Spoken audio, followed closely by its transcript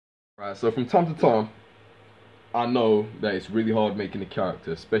Right, so from time to time, I know that it's really hard making a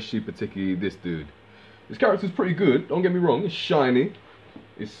character, particularly this dude. This character's pretty good, don't get me wrong, it's shiny,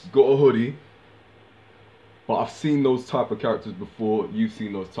 it's got a hoodie, but I've seen those type of characters before, you've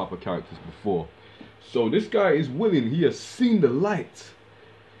seen those type of characters before. So this guy is willing, he has seen the light.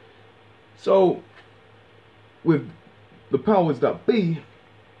 So, with the powers that be,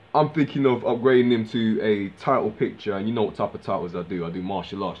 I'm thinking of upgrading him to a title picture, and you know what type of titles I do. I do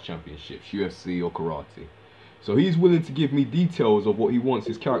martial arts championships, UFC or karate. So he's willing to give me details of what he wants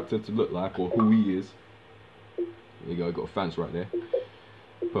his character to look like, or who he is. There you go, I got a fence right there.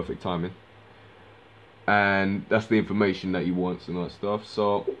 Perfect timing. And that's the information that he wants and all that stuff.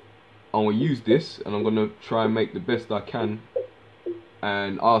 So I'm going to use this, and I'm going to try and make the best I can.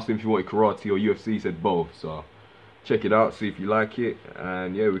 And I asked him if he wanted karate or UFC, he said both. So check it out, see if you like it,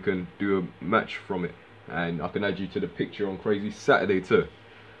 and yeah, we can do a match from it. And I can add you to the picture on Crazy Saturday too.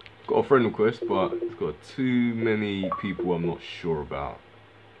 Got a friend request, but it's got too many people I'm not sure about.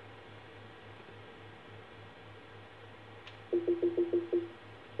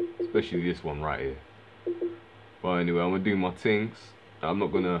 Especially this one right here. But anyway, I'm gonna do my things. I'm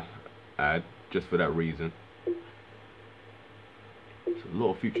not gonna add just for that reason. There's a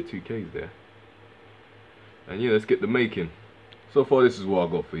lot of Future 2Ks there. And yeah, let's get the making. So far this is what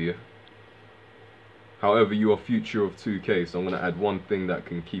I got for you. However, you are future of 2K, so I'm going to add one thing that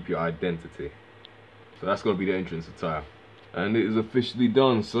can keep your identity. So that's going to be the entrance attire. And it is officially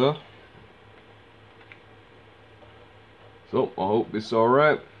done, sir. So I hope it's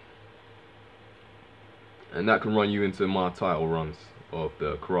alright. And that can run you into my title runs of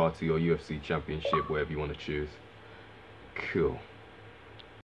the karate or UFC championship, whatever you want to choose. Cool.